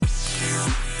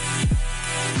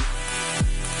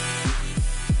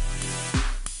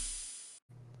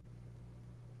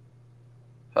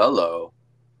Hello,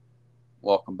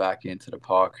 welcome back into the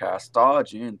podcast.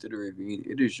 Dodge into the ravine.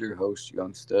 It is your host,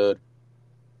 Young Stud,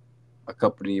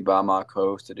 accompanied by my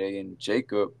co-host today, and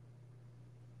Jacob.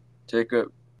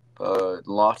 Jacob,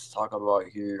 lots to talk about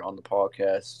here on the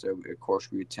podcast. So, of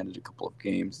course, we attended a couple of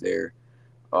games there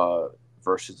uh,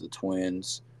 versus the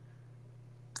Twins.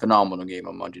 Phenomenal game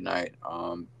on Monday night.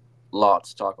 Lots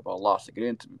to talk about, lots to get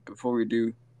into. Before we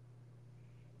do,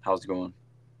 how's it going?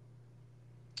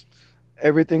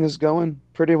 Everything is going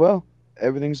pretty well.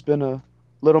 Everything's been a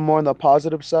little more on the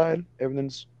positive side.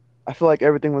 I feel like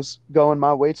everything was going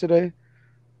my way today.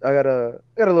 I got a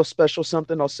little special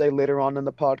something I'll say later on in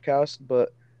the podcast,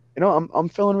 but I'm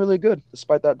feeling really good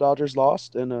despite that Dodgers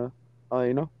lost, and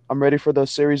I'm ready for the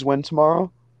series win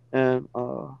tomorrow, and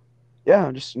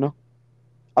yeah, just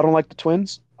I don't like the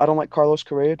Twins. I don't like Carlos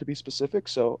Correa to be specific,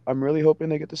 so I'm really hoping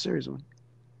they get the series win.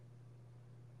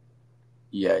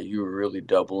 Yeah, you were really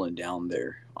doubling down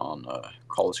there on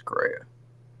Carlos Correa.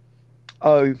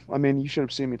 Oh, I mean, you should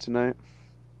have seen me tonight.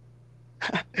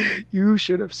 You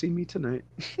should have seen me tonight.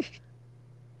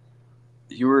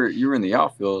 You were in the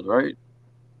outfield, right?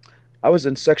 I was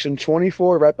in section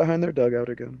 24 right behind their dugout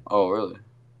again. Oh, really?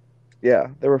 Yeah,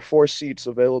 there were four seats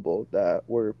available that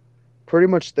were pretty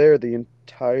much there the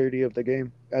entirety of the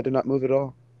game. I did not move at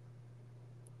all.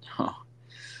 Huh.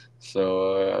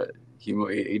 So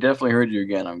he definitely heard you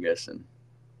again. I'm guessing.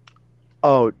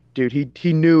 Oh, dude,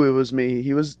 he knew it was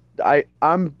me.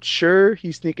 I'm sure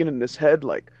he's thinking in his head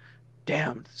like,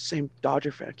 "Damn, the same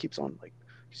Dodger fan keeps on like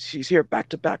she's here back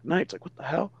to back nights. Like what the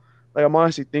hell?" Like I'm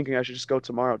honestly thinking I should just go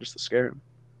tomorrow just to scare him.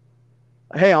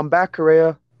 Hey, I'm back,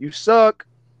 Correa. You suck.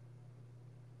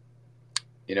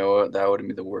 You know what? That would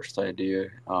be the worst idea.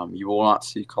 You will not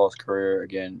see Carlos Correa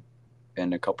again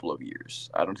in a couple of years.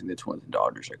 I don't think the Twins and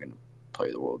Dodgers are going to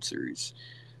play the World Series.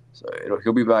 So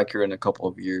he'll be back here in a couple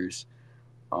of years.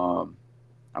 Um,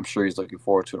 I'm sure he's looking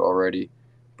forward to it already.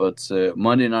 But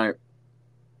Monday night,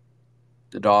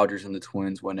 the Dodgers and the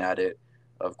Twins went at it.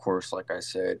 Of course, like I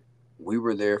said, we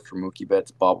were there for Mookie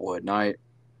Betts bobblehead night.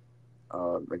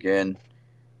 Again,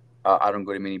 I don't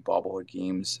go to many bobblehead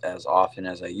games as often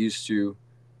as I used to.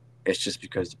 It's just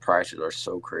because the prices are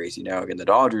so crazy now. Again, the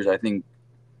Dodgers, I think,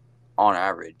 on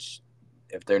average,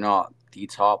 if they're not the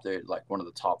top, they're like one of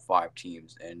the top five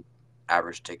teams in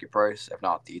average ticket price, if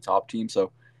not the top team.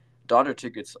 So Dodger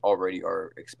tickets already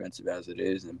are expensive as it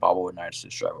is, and bobblehead nights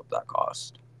just drive up that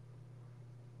cost.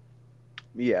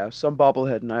 Yeah, some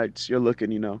bobblehead nights you're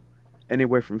looking,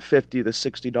 anywhere from $50 to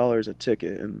 $60 a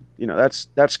ticket, and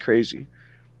that's crazy.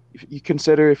 If you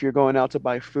consider if you're going out to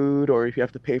buy food or if you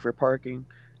have to pay for parking,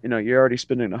 you're already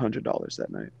spending $100 that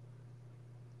night.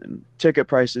 And ticket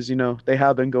prices, they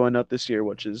have been going up this year,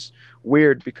 which is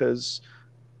weird because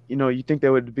you think they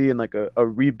would be in like a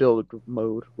rebuild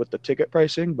mode with the ticket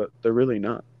pricing, but they're really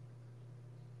not.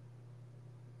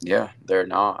 Yeah, they're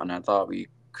not, and I thought we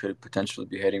could potentially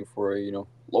be heading for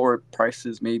lower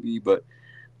prices maybe, but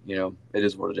it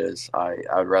is what it is.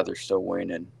 I'd rather still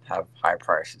win and have high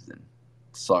prices than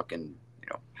suck and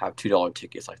have $2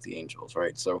 tickets like the Angels,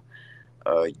 right? So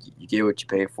you get what you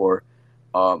pay for.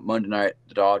 Monday night,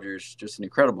 the Dodgers, just an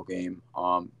incredible game.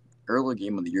 Early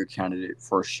game of the year candidate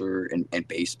for sure in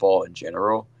baseball in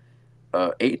general.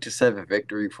 8-7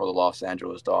 victory for the Los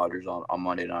Angeles Dodgers on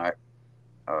Monday night.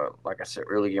 Like I said,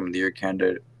 early game of the year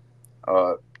candidate.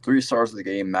 Uh, Three stars of the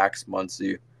game, Max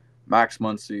Muncy. Max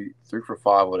Muncy, 3 for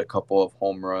 5 with a couple of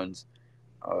home runs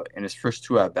in his first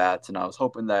two at bats, and I was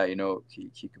hoping that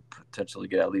he could potentially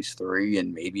get at least three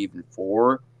and maybe even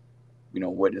four.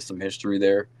 Witness some history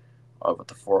there with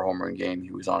the four home run game.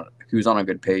 He was on a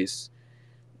good pace.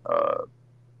 Uh,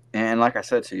 and like I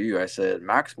said to you, I said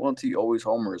Max Muncy always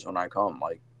homers when I come.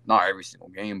 Like not every single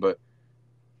game, but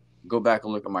go back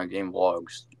and look at my game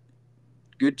vlogs.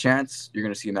 Good chance you're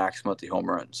gonna see Max Muncy home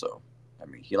run. So I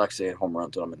mean, he likes to hit home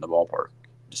runs when I'm in the ballpark,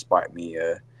 despite me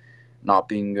not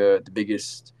being the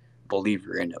biggest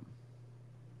believer in him.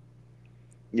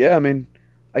 Yeah, I mean,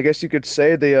 I guess you could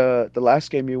say the last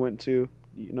game you went to,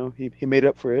 he made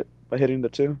up for it by hitting the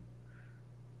two.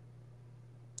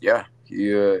 Yeah,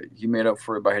 he made up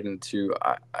for it by hitting the two.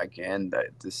 Again, that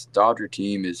this Dodger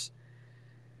team is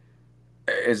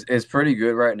pretty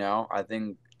good right now. I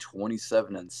think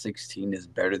 27-16 is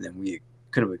better than we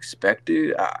could have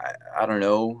expected. I don't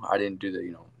know. I didn't do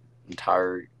the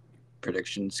entire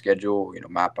prediction schedule.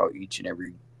 Map out each and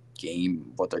every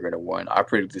game what they're going to win. I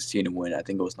predicted this team to win. I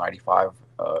think it was 95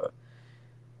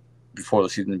 before the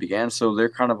season began. So they're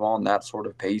kind of on that sort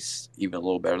of pace, even a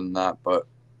little better than that. But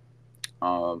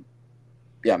um,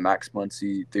 yeah, Max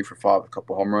Muncy 3 for 5, a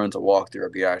couple home runs, a walk, 3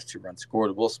 RBIs, 2 runs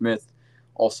scored. Will Smith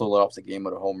Also led off the game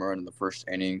with a home run in the first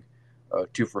inning.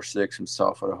 2 for 6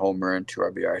 himself with a home run, 2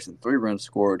 RBIs, and 3 runs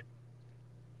scored.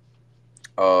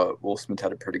 Will Smith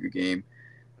had a pretty good game.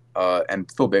 And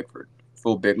Phil Bickford.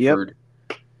 Phil Yep. Bickford.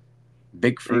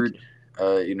 Bickford,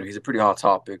 he's a pretty hot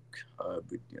topic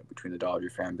between the Dodger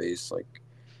fan base. Like,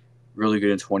 really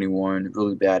good in 21,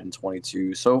 really bad in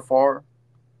 22. So far,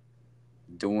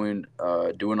 doing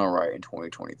all right in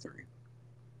 2023.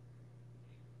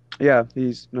 Yeah,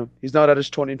 he's not at his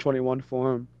 2021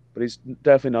 form, but he's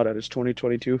definitely not at his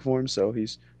 2022 form, so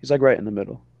he's like right in the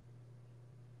middle.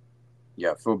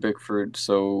 Yeah, Phil Bickford.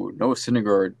 So Noah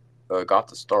Syndergaard got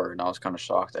the start, and I was kind of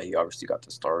shocked that he obviously got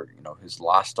the start. His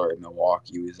last start in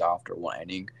Milwaukee was after 1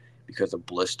 inning because of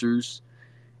blisters,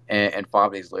 and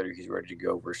 5 days later he's ready to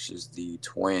go versus the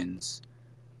Twins.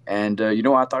 And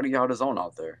I thought he held his own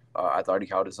out there. I thought he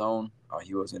held his own.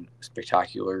 He wasn't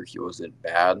spectacular. He wasn't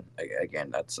bad.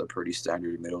 Again, that's a pretty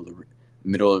standard middle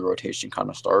of the rotation kind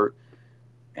of start.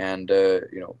 And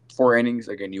 4 innings.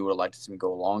 Again, you would have liked to see him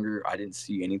go longer. I didn't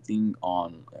see anything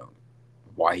on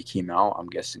why he came out. I'm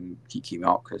guessing he came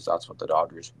out because that's what the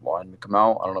Dodgers wanted him to come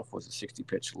out. I don't know if it was a 60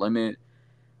 pitch limit.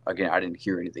 Again, I didn't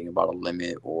hear anything about a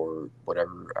limit or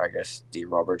whatever. I guess D.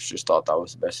 Roberts just thought that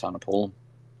was the best time to pull him.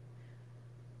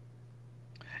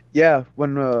 Yeah,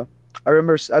 when I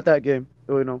remember at that game,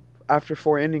 after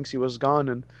 4 innings he was gone,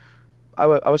 and I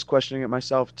was questioning it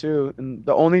myself too. And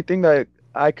the only thing that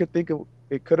I could think of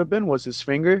it could have been was his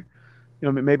finger.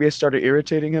 Maybe it started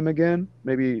irritating him again.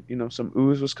 Maybe, some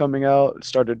ooze was coming out, it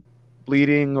started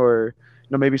bleeding, or,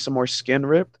 maybe some more skin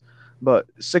ripped. But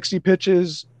 60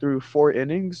 pitches through 4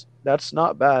 innings, that's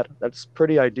not bad. That's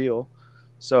pretty ideal.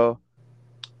 So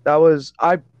that was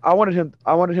I wanted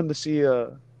him to see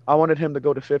I wanted him to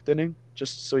go to fifth inning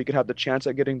just so he could have the chance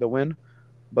at getting the win.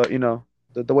 But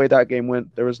the way that game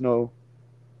went, there was no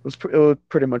it was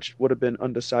pretty much would have been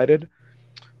undecided.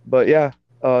 But yeah,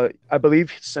 I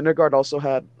believe Syndergaard also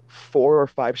had 4 or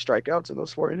 5 strikeouts in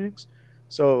those 4 innings.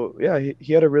 So yeah,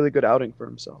 he had a really good outing for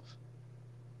himself.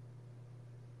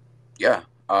 Yeah,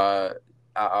 I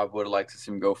would have liked to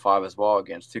see him go five as well.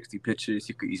 Again, 60 pitches.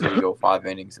 He could easily go 5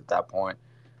 innings at that point.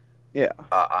 Yeah.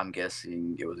 I'm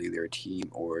guessing it was either a team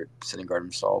or Syndergaard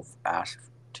himself asked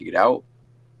to get out.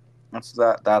 That's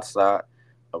that. That's that.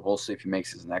 We'll see if he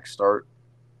makes his next start.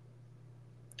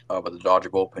 But the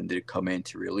Dodger bullpen did come in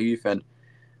to relief, and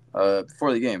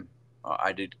before the game,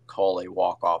 I did call a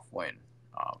walk-off win.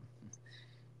 Um,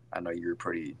 I know you were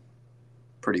pretty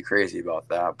crazy about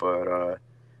that, but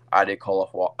I did call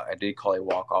a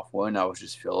walk-off win. I was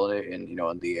just feeling it,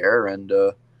 in the air, and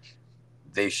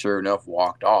they sure enough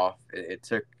walked off. It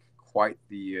took quite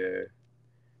the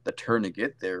turn to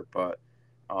get there, but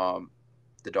um,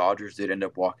 the Dodgers did end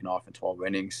up walking off in 12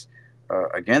 innings.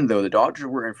 Again, though, the Dodgers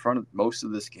were in front of most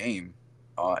of this game.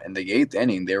 In the eighth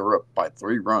inning, they were up by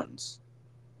 3 runs.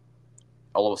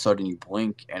 All of a sudden, you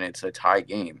blink and it's a tie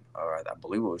game. I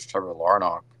believe it was Trevor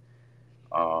Larnach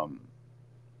um,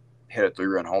 hit a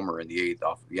 3-run homer in the eighth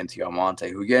off of Yenty Almonte.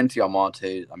 Who Yenty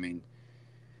Almonte, I mean,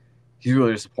 he's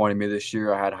really disappointed me this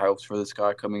year. I had hopes for this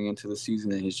guy coming into the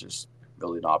season, and he's just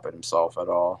really not been himself at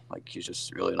all. Like, he's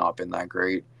just really not been that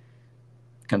great.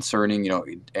 Concerning,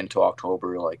 into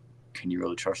October, like, can you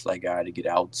really trust that guy to get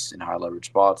outs in high leverage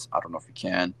spots? I don't know if you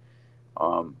can.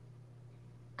 Um,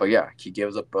 but yeah, he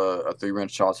gives up a 3-run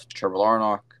shot to Trevor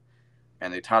Larnach,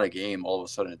 and they tied a game. All of a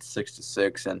sudden, it's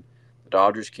 6-6, and the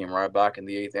Dodgers came right back in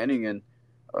the eighth inning, and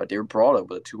David Peralta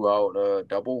with a 2-out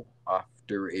double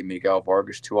after a Miguel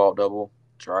Vargas 2-out double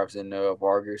drives in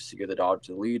Vargas to get the Dodgers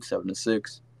the lead,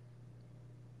 7-6,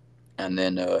 and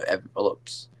then Evan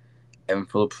Phillips. Evan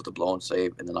Phillips with a blown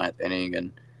save in the ninth inning,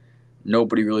 and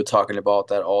nobody really talking about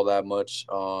that all that much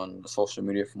on social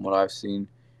media from what I've seen.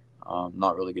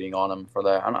 Not really getting on him for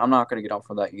that. I'm not going to get on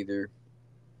for that either.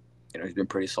 He's been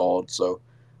pretty solid, so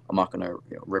I'm not going to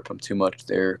rip him too much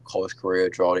there. Carlos Correa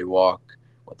draw a walk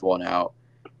with 1 out.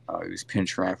 He was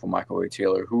pinch ran for Michael A.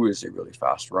 Taylor, who is a really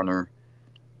fast runner.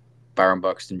 Byron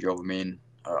Buxton drove him in.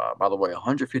 By the way,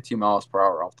 115 miles per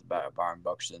hour off the bat, Byron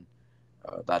Buxton.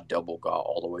 That double got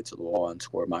all the way to the wall and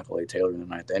scored Michael A. Taylor in the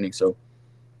ninth inning. So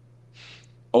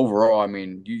overall, I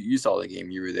mean, you saw the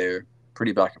game. You were there.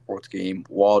 Pretty back and forth game,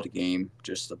 wild game.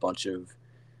 Just a bunch of.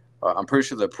 I'm pretty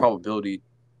sure the probability,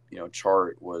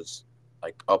 chart was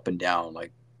like up and down.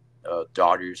 Like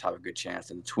Dodgers have a good chance,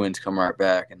 and the Twins come right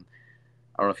back. And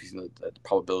I don't know if you've seen the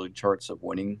probability charts of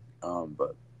winning,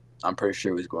 but I'm pretty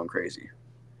sure it was going crazy.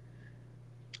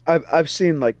 I've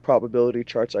seen like probability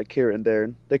charts like here and there,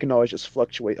 and they can always just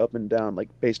fluctuate up and down like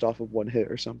based off of one hit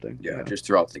or something. Yeah, Yeah. just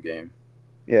throughout the game.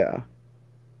 Yeah.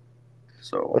 But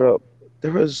So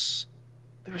there was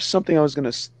There was something I was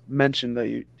gonna mention that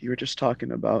you were just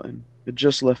talking about, and it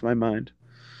just left my mind.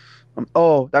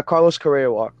 Oh, that Carlos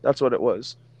Correa walk. That's what it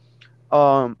was.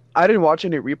 I didn't watch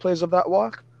any replays of that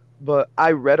walk, but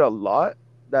I read a lot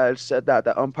that said that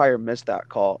the umpire missed that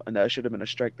call and that it should have been a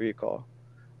strike three call.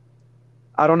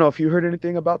 I don't know if you heard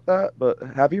anything about that, but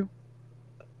have you?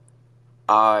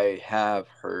 I have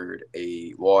heard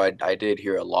I did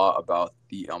hear a lot about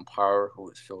the umpire who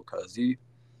was Phil Cuzzi.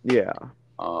 Yeah.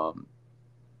 Um,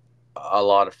 a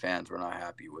lot of fans were not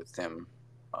happy with him,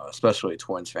 especially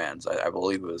Twins fans. I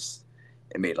believe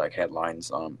it made like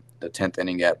headlines. The 10th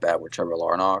inning at bat with Trevor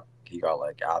Larnach, he got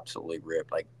like absolutely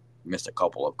ripped, like missed a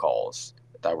couple of calls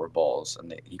that were balls,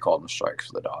 and he called them strikes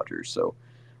for the Dodgers. So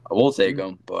I will take Mm.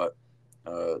 him, but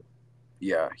uh,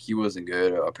 yeah, he wasn't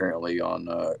good apparently on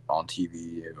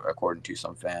TV, according to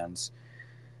some fans.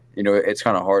 It's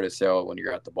kind of hard to tell when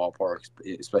you're at the ballpark,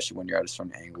 especially when you're at a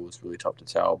certain angle. It's really tough to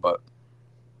tell, but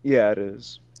Yeah, it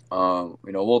is.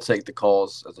 we'll take the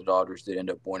calls as the Dodgers did end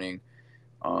up winning.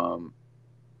 Um,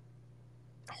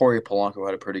 Jorge Polanco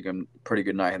had a pretty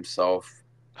good night himself.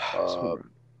 It's home Uh, run.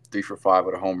 3 for 5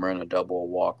 with a home run, a double, a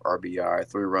walk, RBI,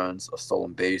 3 runs, a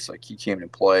stolen base. Like he came to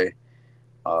play.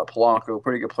 Polanco,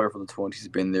 pretty good player for the Twins. He's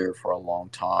been there for a long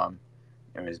time.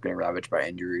 He's been ravaged by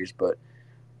injuries, but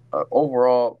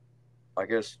overall, I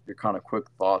guess your kind of quick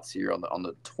thoughts here on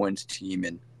the Twins team,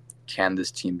 and can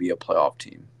this team be a playoff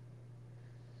team?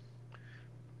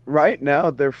 Right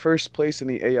now, they're first place in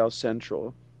the AL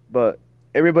Central, but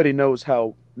everybody knows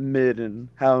how mid and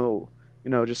how,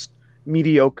 just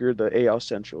mediocre the AL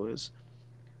Central is.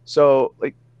 So,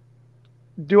 like,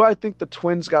 do I think the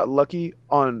Twins got lucky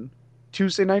on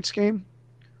Tuesday night's game?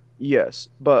 Yes.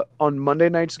 But on Monday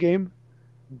night's game,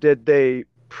 did they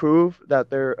prove that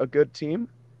they're a good team?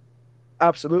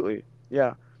 Absolutely.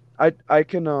 Yeah. I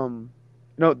can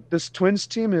this Twins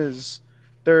team is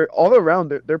they're all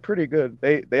around they're pretty good.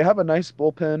 They have a nice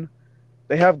bullpen.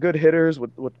 They have good hitters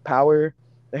with power.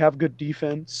 They have good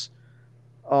defense.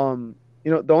 Um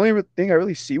the only thing I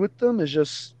really see with them is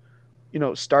just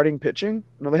starting pitching.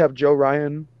 They have Joe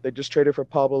Ryan. They just traded for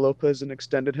Pablo Lopez and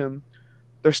extended him.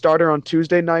 Their starter on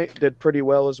Tuesday night did pretty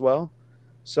well as well.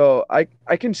 So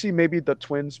I can see maybe the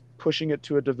Twins pushing it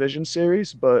to a division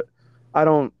series, but I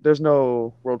don't. There's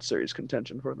no World Series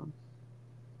contention for them.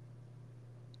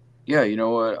 Yeah, you know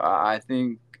what? I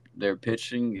think their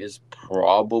pitching is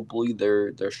probably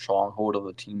their stronghold of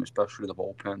the team, especially the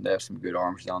bullpen. They have some good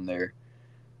arms down there.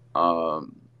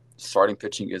 Um, Starting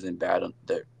pitching isn't bad on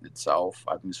itself.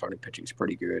 I think starting pitching is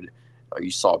pretty good.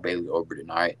 You saw Bailey Ober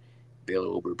tonight. Bailey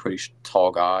Ober, pretty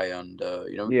tall guy, and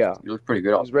Yeah, he looked pretty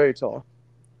good he's out there. very tall.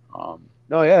 Um,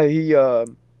 No, yeah,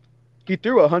 he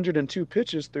threw 102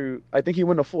 pitches through. I think he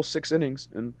went a full 6 innings,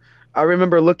 and I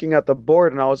remember looking at the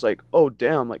board and I was like, oh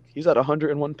damn, like he's at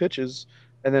 101 pitches,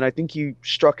 and then I think he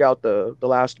struck out the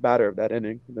last batter of that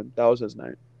inning, and then that was his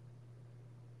night.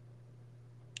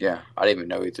 yeah, I didn't even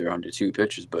know he threw 102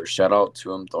 pitches, but shout out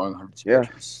to him throwing 102 Yeah,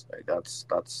 pitches. Like that's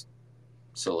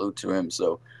salute to him.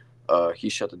 So he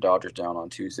shut the Dodgers down on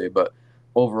Tuesday. But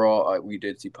overall, we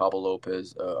did see Pablo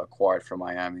Lopez acquired from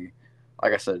Miami.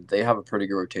 Like I said, they have a pretty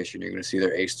good rotation. You're going to see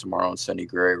their ace tomorrow and Sonny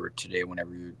Gray, or today,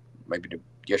 maybe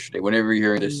yesterday, whenever you're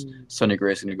hearing this, mm, Sonny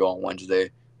Gray is going to go on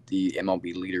Wednesday, the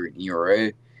MLB leader in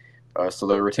ERA. So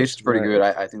their rotation is that's pretty good.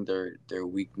 right. I think their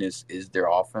weakness is their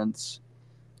offense.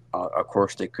 Of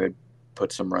course, they could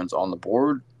put some runs on the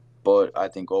board, but I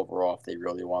think overall, if they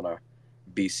really want to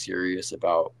be serious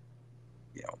about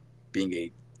you know being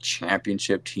a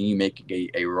championship team, making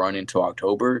a run into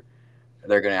October,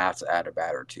 they're going to have to add a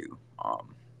bat or two.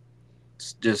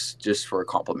 Just for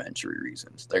complimentary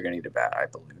reasons, they're going to need a bat, I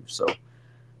believe. So,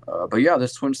 but yeah,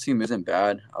 this Twins team isn't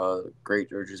bad. Great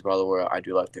jerseys, by the way. I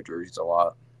do like their jerseys a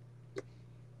lot.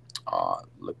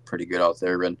 Look pretty good out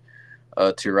there. And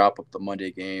to wrap up the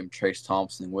Monday game, Trace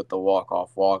Thompson with the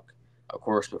walk-off walk. Of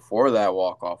course, before that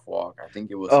walk-off walk, I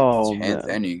think it was the Oh 10th man.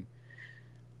 inning.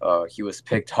 He was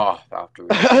picked off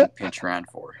after he pinch ran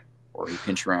for, or he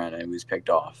pinch ran and he was picked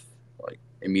off like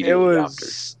It immediately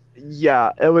after. was,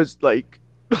 yeah, it was like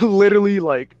literally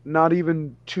like not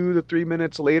even 2 to 3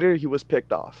 minutes later, he was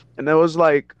picked off. And it was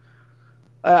like,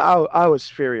 I was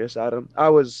furious at him. I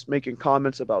was making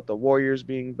comments about the Warriors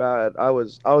being bad. I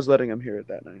was letting him hear it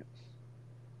that night.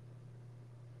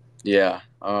 Yeah,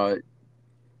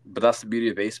 but that's the beauty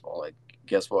of baseball. Like,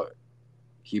 guess what?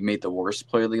 He made the worst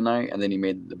play of the night, and then he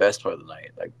made the best play of the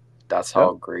night. Like, that's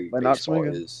Yep, how great by not baseball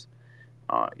swinging. is.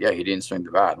 Yeah, he didn't swing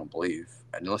the bat. I don't believe,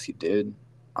 unless he did.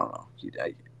 I don't know.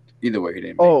 Either way, he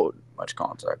didn't make Oh, much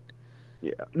contact.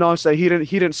 Yeah. No, I'm saying he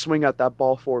didn't swing at that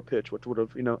ball four pitch, which would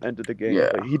have, ended the game. Yeah.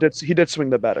 But he did swing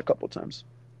the bat a couple times.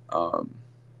 Um,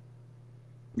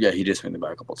 yeah, he did swing the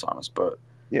bat a couple times, but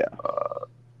Yeah. uh,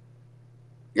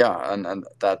 yeah, and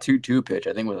that 2-2 pitch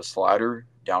I think was a slider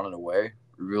down and away.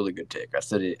 Really good take. I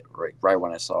said it right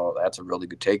when I saw it. That's a really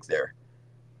good take there.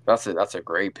 That's a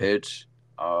great pitch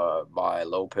by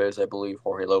Lopez, I believe,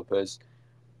 Jorge Lopez,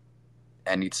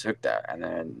 and he took that. And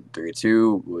then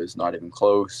 3-2 was not even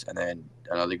close. And then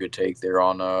another good take there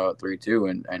on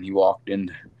 3-2, and he walked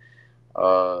in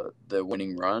the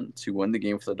winning run to win the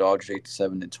game for the Dodgers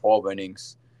 8-7 in 12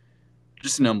 innings.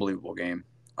 Just an unbelievable game.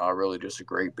 Really, just a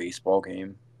great baseball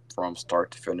game from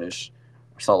start to finish.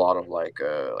 I saw a lot of like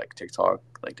TikTok,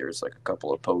 like there's like a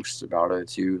couple of posts about it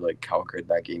too, like how good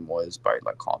that game was by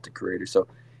like content creators. So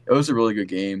it was a really good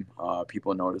game.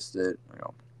 People noticed it,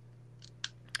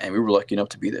 and we were lucky enough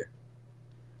to be there.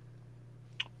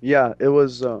 Yeah, it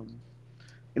was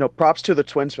props to the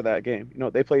Twins for that game.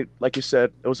 They played, like you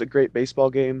said, it was a great baseball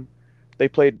game. They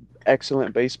played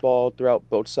excellent baseball throughout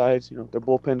both sides. Their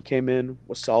bullpen came in,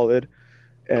 was solid.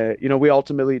 We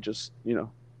ultimately just,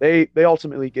 they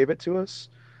ultimately gave it to us.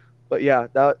 But yeah,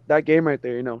 that game right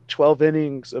there, 12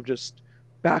 innings of just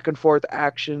back and forth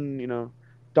action.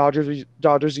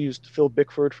 Dodgers used Phil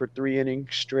Bickford for 3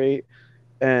 innings straight,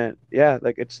 and yeah,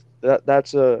 like it's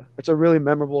a really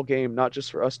memorable game, not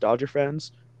just for us Dodger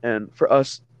fans and for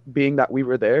us being that we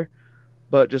were there,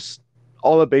 but just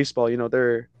all of baseball.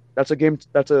 That's a game.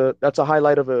 That's a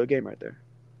highlight of a game right there.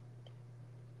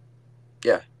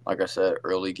 Yeah, like I said,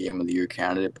 early game of the year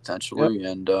candidate Yep. potentially,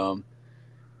 and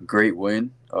great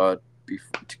win.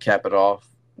 To cap it off,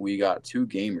 we got two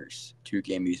game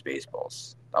used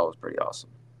baseballs. That was pretty awesome.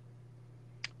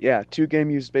 Yeah, two game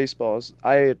used baseballs.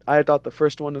 I thought the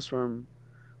first one was from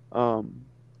um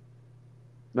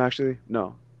no, actually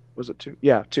no. Was it two?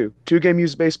 Yeah, two. Two game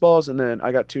used baseballs, and then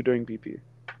I got two during BP.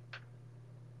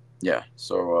 Yeah,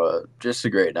 so just a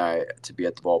great night to be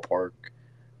at the ballpark.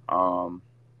 Um,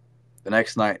 the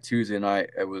next night, Tuesday night,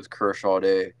 it was Kershaw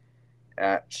Day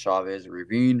at Chavez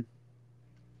Ravine.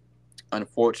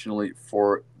 Unfortunately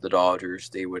for the Dodgers,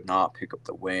 they would not pick up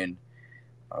the win.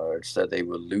 Instead, they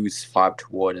would lose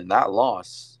 5-1, and that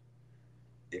loss,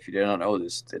 if you did not know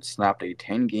this, it snapped a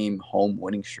 10-game home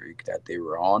winning streak that they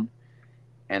were on,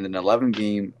 and an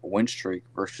 11-game win streak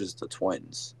versus the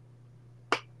Twins.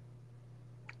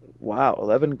 Wow,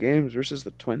 11 games versus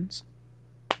the Twins.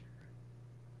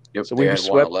 Yep, So they we've had won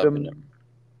swept 11. them.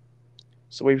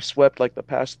 So we've swept like the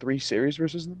past three series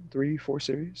versus them, three, four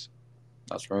series.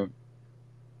 That's right.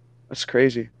 That's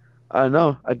crazy. I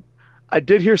know. I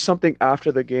did hear something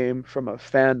after the game from a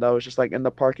fan that was just like in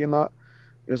the parking lot.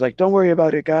 He was like, "Don't worry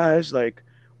about it, guys. Like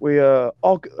we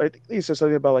all I think he said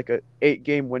something about like a 8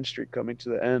 game win streak coming to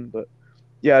the end, but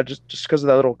yeah, just because of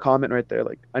that little comment right there,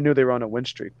 like I knew they were on a win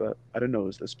streak, but I didn't know it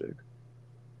was this big.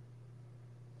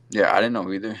 Yeah, I didn't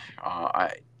know either.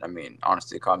 I mean,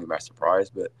 honestly, it caught me by surprise,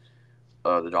 but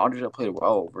the Dodgers have played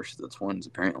well versus the Twins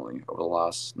apparently over the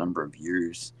last number of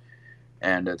years.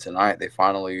 And tonight,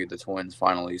 the Twins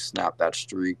finally snapped that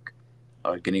streak,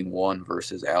 getting one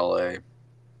versus LA.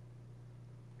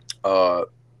 Uh,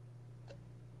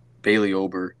 Bailey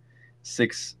Ober,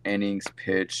 6 innings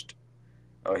pitched.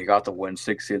 He got the win,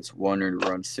 6 hits, one earned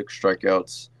run, 6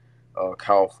 strikeouts.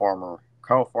 Kyle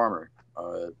Farmer,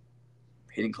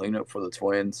 hitting cleanup for the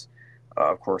Twins.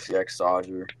 Of course, the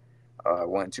ex-Dodger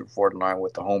went 2 for 9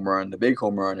 with the home run, the big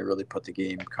home run. It really put the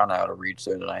game kind of out of reach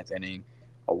there in the ninth inning.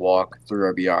 A walk, 3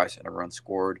 RBIs, and a run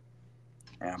scored.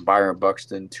 And Byron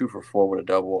Buxton, 2 for 4 with a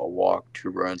double, a walk, 2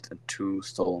 runs, and 2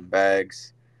 stolen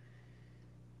bags.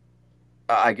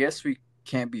 I guess we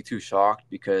can't be too shocked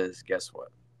because guess what?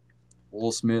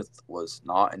 Will Smith was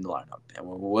not in the lineup. And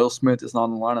when Will Smith is not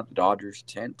in the lineup, the Dodgers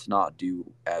tend to not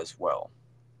do as well.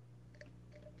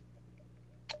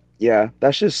 Yeah,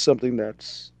 that's just something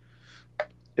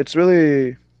it's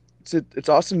really it's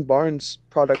Austin Barnes'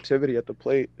 productivity at the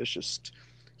plate. It's just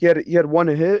he had one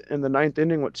hit in the ninth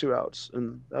inning with 2 outs,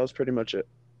 and that was pretty much it.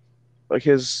 Like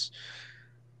he's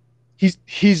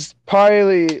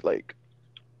probably like,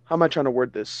 how am I trying to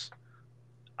word this?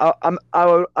 I don't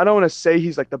want to say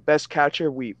he's like the best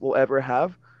catcher we will ever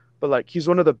have, but like he's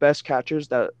one of the best catchers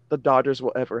that the Dodgers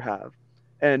will ever have,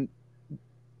 and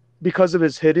because of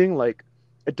his hitting, like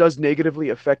it does negatively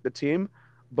affect the team,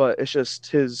 but it's just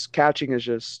his catching is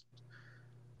just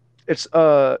it's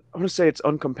I want to say it's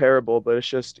uncomparable, but it's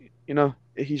just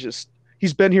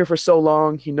he's been here for so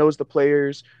long. He knows the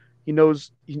players. He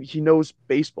knows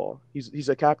baseball. He's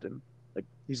a captain. Like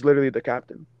he's literally the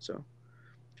captain. So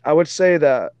I would say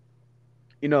that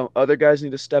other guys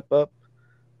need to step up.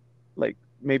 Like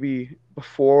maybe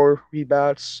before he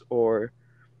bats, or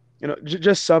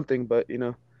just something. But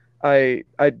I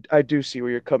do see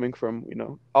where you're coming from.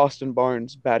 Austin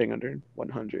Barnes batting under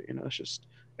 100.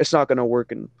 It's not going to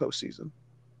work in postseason.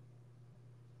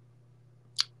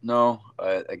 No,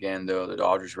 again, though, the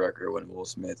Dodgers record when Will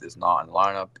Smith is not in the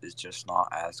lineup is just not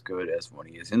as good as when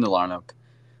he is in the lineup.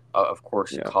 Of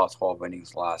course, he Yeah. caught 12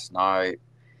 innings last night.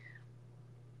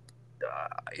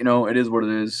 It is what it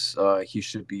is. He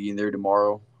should be in there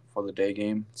tomorrow for the day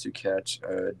game to catch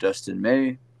Dustin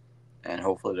May, and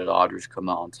hopefully the Dodgers come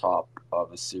out on top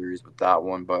of a series with that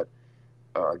one. But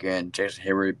again, Jason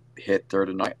Hayward hit third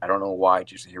tonight. I don't know why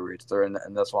Jason Hayward hits third,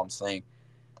 and that's what I'm saying.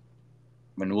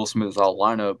 When Will Smith is out of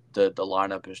lineup, the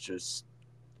lineup is just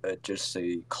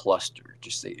a cluster.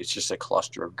 It's just a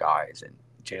cluster of guys, and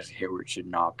Jason Hayward should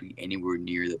not be anywhere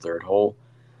near the third hole.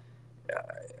 Uh,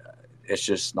 it's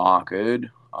just not good.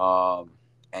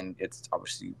 And it's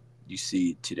obviously you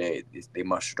see today they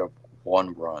mustered up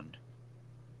one run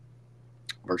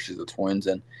versus the Twins,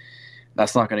 and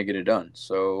that's not going to get it done.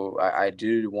 So I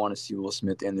do want to see Will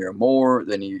Smith in there more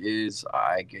than he is.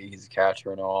 I get he's a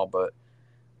catcher and all, but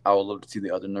I would love to see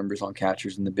the other numbers on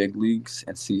catchers in the big leagues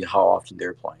and see how often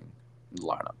they're playing in the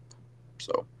lineup.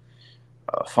 So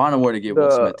find a way to get Will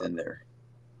The Smith in there.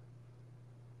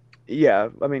 Yeah,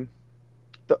 I mean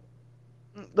the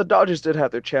the Dodgers did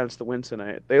have their chance to win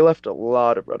tonight. They left a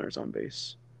lot of runners on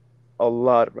base. A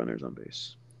lot of runners on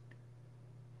base.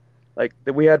 Like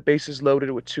we had bases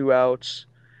loaded with 2 outs.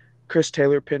 Chris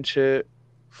Taylor pinch hit,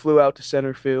 flew out to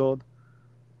center field.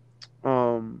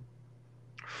 Um,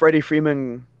 Freddie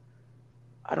Freeman,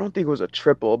 I don't think it was a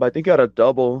triple, but I think he got a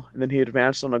double, and then he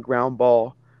advanced on a ground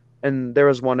ball, and there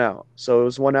was 1 out. So it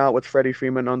was 1 out with Freddie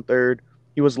Freeman on third.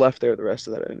 He was left there the rest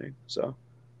of that inning. So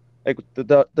like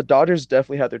the Dodgers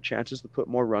definitely had their chances to put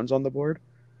more runs on the board.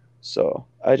 So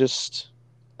I just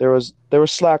there was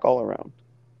slack all around.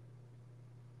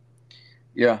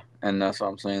 Yeah, and that's what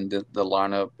I'm saying. The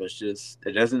lineup is just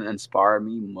it doesn't inspire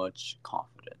me much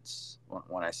confidence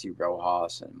when I see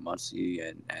Rojas and Muncy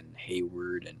and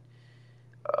Hayward and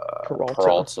Peralta.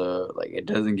 Peralta. Like it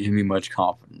doesn't give me much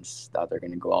confidence that they're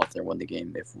going to go out there and win the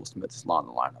game if Will Smith is not in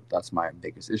the lineup. That's my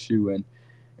biggest issue, and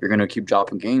you're going to keep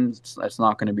dropping games. That's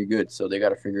not going to be good. So they got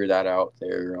to figure that out.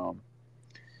 There,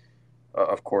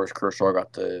 of course, Kershaw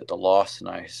got the loss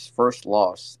tonight, his first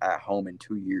loss at home in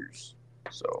 2 years.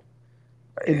 So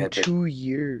it In had been 2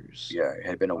 years. yeah, it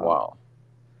had been a Wow. while.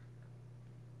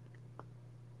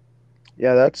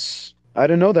 Yeah, I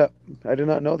didn't know that. I did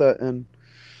not know that. And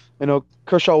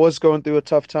Kershaw was going through a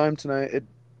tough time tonight.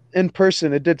 In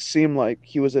person, it did seem like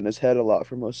he was in his head a lot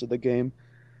for most of the game.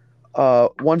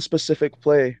 One specific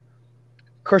play,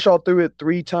 Kershaw threw it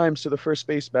 3 times to the first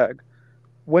base bag.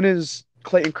 When is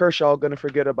Clayton Kershaw going to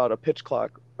forget about a pitch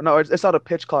clock? No, it's not a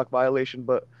pitch clock violation,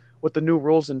 but with the new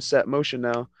rules in set motion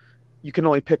now, you can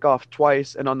only pick off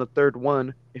twice, and on the third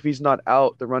one, if he's not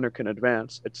out, the runner can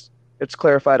advance. It's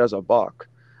clarified as a balk.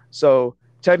 So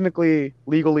technically,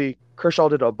 legally, Kershaw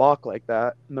did a balk like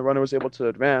that, and the runner was able to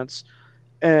advance.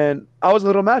 And I was a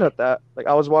little mad at that. Like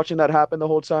I was watching that happen the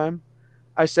whole time.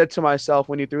 I said to myself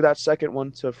when he threw that second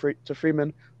one to Freeman,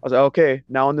 I was like, okay,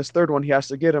 now on this third one he has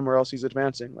to get him or else he's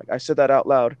advancing. Like I said that out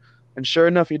loud, and sure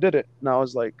enough, he did it. And I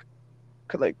was like,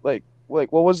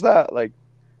 what was that? Like,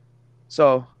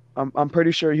 so I'm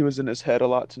pretty sure he was in his head a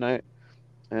lot tonight,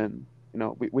 and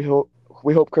we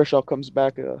hope Kershaw comes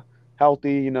back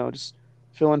healthy. Just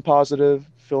feeling positive,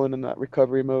 feeling in that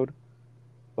recovery mode.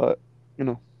 But you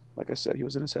know, like I said, he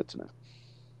was in his head tonight.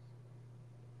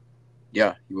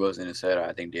 Yeah, he was in his head.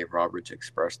 I think Dave Roberts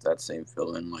expressed that same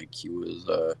feeling, like he was.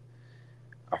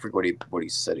 I forget what he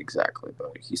said exactly,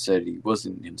 but he said he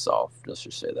wasn't himself. Let's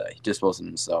just say that he just wasn't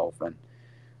himself, and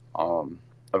um,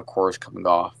 of course, coming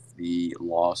off the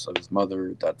loss of his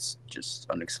mother, that's just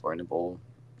unexplainable.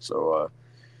 So,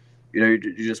 you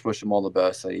just wish him all the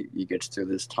best. That he gets through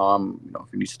this time.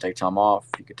 If he needs to take time off,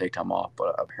 he could take time off.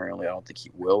 But apparently, I don't think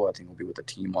he will. I think he'll be with the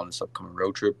team on this upcoming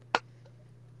road trip.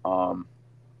 Um,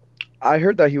 I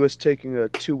heard that he was taking a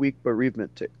 2 week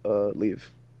bereavement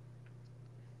leave.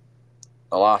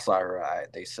 the last I heard,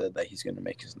 they said that he's going to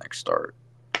make his next start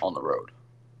on the road.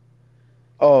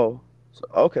 Oh, So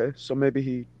okay. So maybe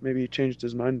he changed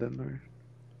his mind then. Or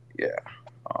yeah,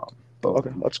 but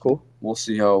okay, that's cool. we'll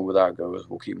see how that goes.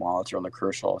 We'll keep monitoring the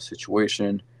Kershaw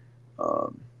situation.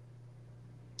 Um,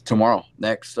 Tomorrow,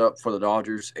 next up for the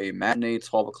Dodgers, a matinee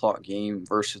 12 o'clock game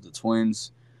versus the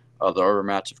Twins. The other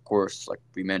match, of course, like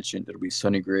we mentioned, it'll be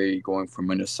Sonny Gray going for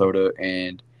Minnesota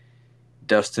and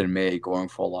Dustin May going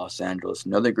for Los Angeles.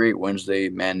 Another great Wednesday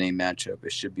matinee matchup.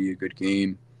 It should be a good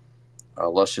game.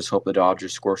 Let's just hope the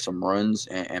Dodgers score some runs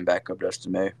and back up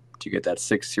Dustin May to get that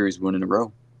sixth series win in a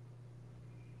row.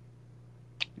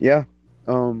 Yeah.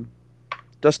 Um,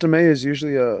 Dustin May is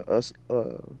usually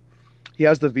he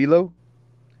has the velo.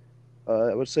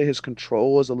 I would say his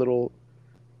control is a little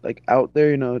like out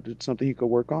there. It's something he could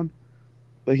work on.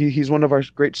 But he's one of our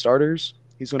great starters.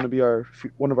 He's going to be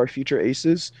one of our future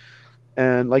aces.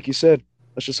 And like you said,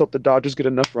 let's just hope the Dodgers get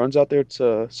enough runs out there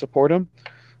to support him.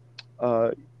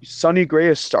 Uh, Sonny Gray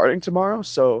is starting tomorrow,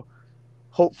 so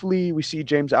hopefully we see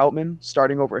James Outman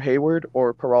starting over Hayward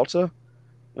or Peralta.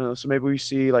 So maybe we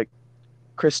see like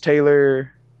Chris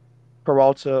Taylor,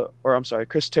 Peralta, or I'm sorry,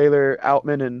 Chris Taylor,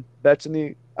 Outman, and Betts in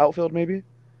the outfield maybe.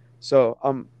 So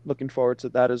I'm looking forward to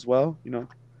that as well.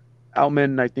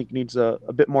 Outman I think needs a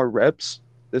bit more reps.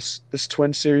 This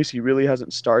twin series he really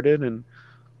hasn't started, and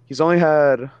he's only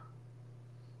had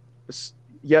this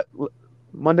yet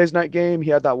Monday's night game. He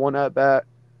had that one at bat.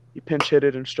 He pinch hit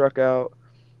it and struck out.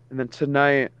 And then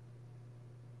tonight,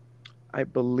 I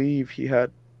believe he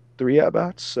had three at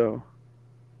bats. So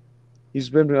they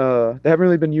haven't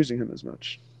really been using him as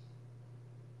much.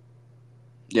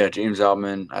 Yeah, James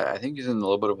Outman, I think he's in a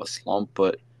little bit of a slump,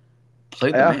 but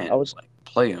play the Yeah, I man. was Like,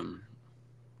 play him.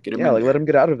 Get him yeah, in like let there. him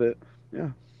get out of it.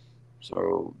 Yeah.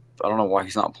 So I don't know why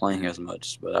he's not playing as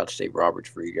much, but that's Dave Roberts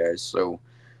for you guys. So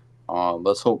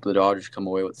let's hope the Dodgers come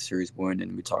away with the series win,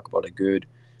 and we talk about a good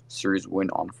series win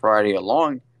on Friday,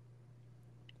 along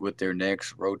with their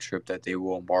next road trip that they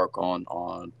will embark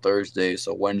on Thursday.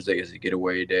 So Wednesday is a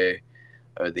getaway day.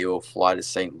 They will fly to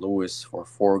St. Louis for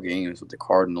 4 games with the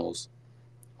Cardinals,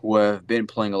 who have been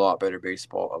playing a lot better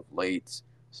baseball of late.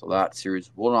 So that series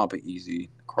will not be easy.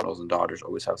 Cardinals and Dodgers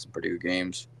always have some pretty good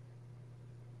games.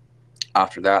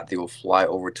 After that, they will fly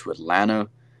over to Atlanta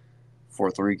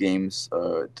for 3 games.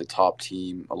 The top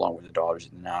team, along with the Dodgers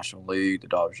in the National League, the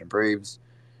Dodgers and Braves,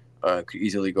 could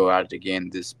easily go at it again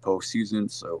this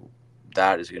postseason. So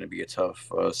that is going to be a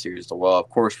tough series to well. Of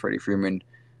course, Freddie Freeman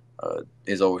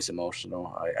is always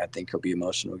emotional. I think he'll be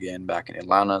emotional again back in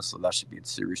Atlanta. So that should be a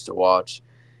series to watch.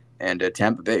 And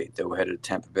Tampa Bay, they'll head to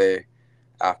Tampa Bay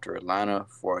after Atlanta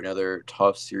for another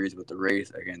tough series with the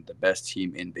Rays. Again, the best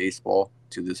team in baseball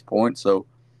to this point. So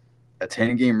a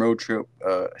 10-game road trip,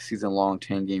 a season-long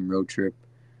 10-game road trip.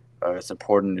 It's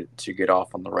important to get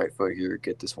off on the right foot here,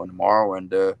 get this one tomorrow,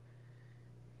 and again,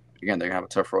 they're gonna have a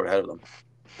tough road ahead of them.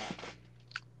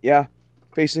 Yeah.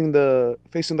 Facing the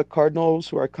Cardinals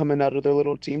who are coming out of their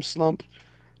little team slump,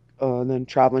 and then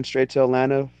traveling straight to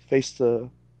Atlanta, face the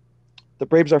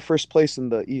Braves are first place in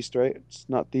the East, right? It's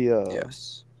not the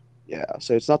Yes. yeah,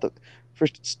 so it's not the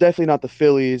first. It's definitely not the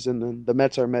Phillies, and then the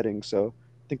Mets are Metting. So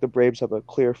I think the Braves have a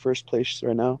clear first place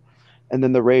right now, and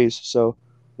then the Rays. So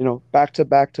back to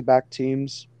back to back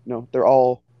teams. They're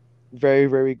all very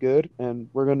very good, and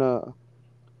we're gonna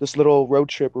this little road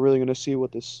trip. We're really gonna see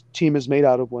what this team is made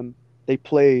out of when they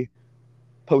play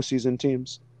postseason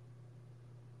teams.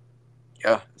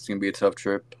 Yeah, it's gonna be a tough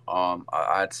trip.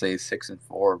 I'd say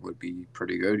 6-4 would be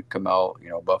pretty good. Come out,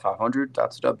 above 500.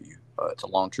 That's a W. It's a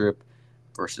long trip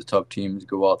versus tough teams.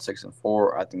 Go out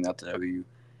 6-4. I think that's a W.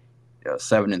 Yeah,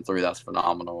 7-3. That's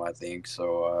phenomenal. I think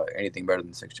so. Anything better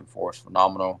than 6-4 is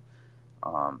phenomenal.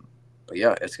 Um, but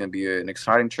yeah, it's gonna be an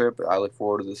exciting trip. I look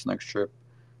forward to this next trip.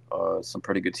 Some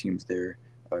pretty good teams there.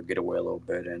 Get away a little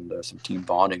bit and some team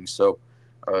bonding. So,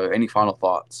 any final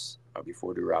thoughts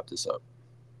before we wrap this up?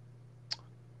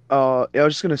 Yeah, I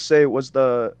was just gonna say was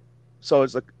the so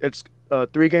it's a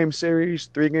three game series,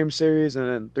 and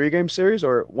then 3 game series,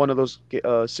 or one of those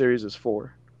series is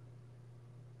four.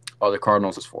 Oh, the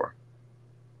Cardinals is 4.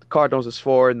 The Cardinals is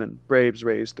four, and then Braves,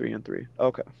 Rays 3-3.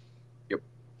 Okay, Yep.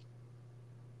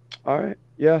 all right,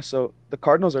 yeah. So the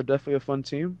Cardinals are definitely a fun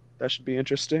team. That should be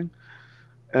interesting.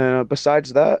 And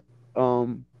besides that,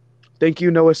 um, thank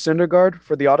you Noah Syndergaard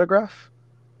for the autograph.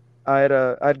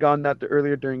 I'd gotten that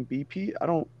earlier during BP. I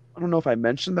don't know if I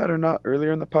mentioned that or not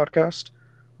earlier in the podcast,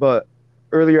 but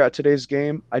earlier at today's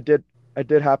game, I did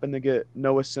happen to get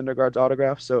Noah Syndergaard's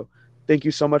autograph. So thank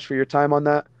you so much for your time on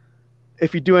that.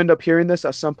 If you do end up hearing this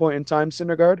at some point in time,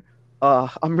 Syndergaard,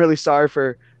 I'm really sorry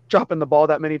for dropping the ball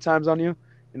that many times on you.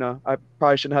 I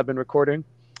probably shouldn't have been recording,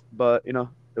 but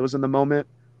it was in the moment.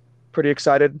 Pretty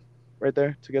excited right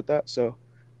there to get that. So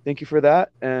thank you for that.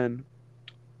 And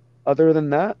other than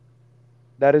that,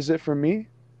 that is it for me.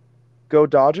 Go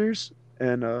Dodgers,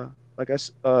 and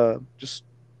just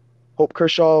hope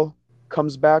Kershaw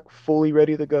comes back fully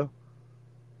ready to go.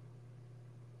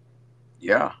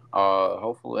 Yeah.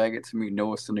 Hopefully, I get to meet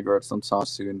Noah Syndergaard sometime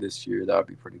soon this year. That would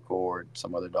be pretty cool, or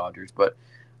some other Dodgers. But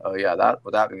yeah, that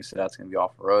with that being said, that's gonna be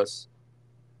all for us.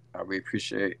 We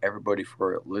appreciate everybody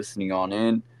for listening on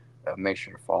in. make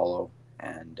sure to follow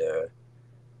and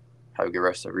have a good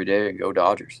rest of every day and go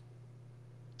Dodgers.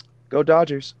 Go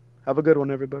Dodgers. Have a good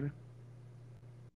one, everybody.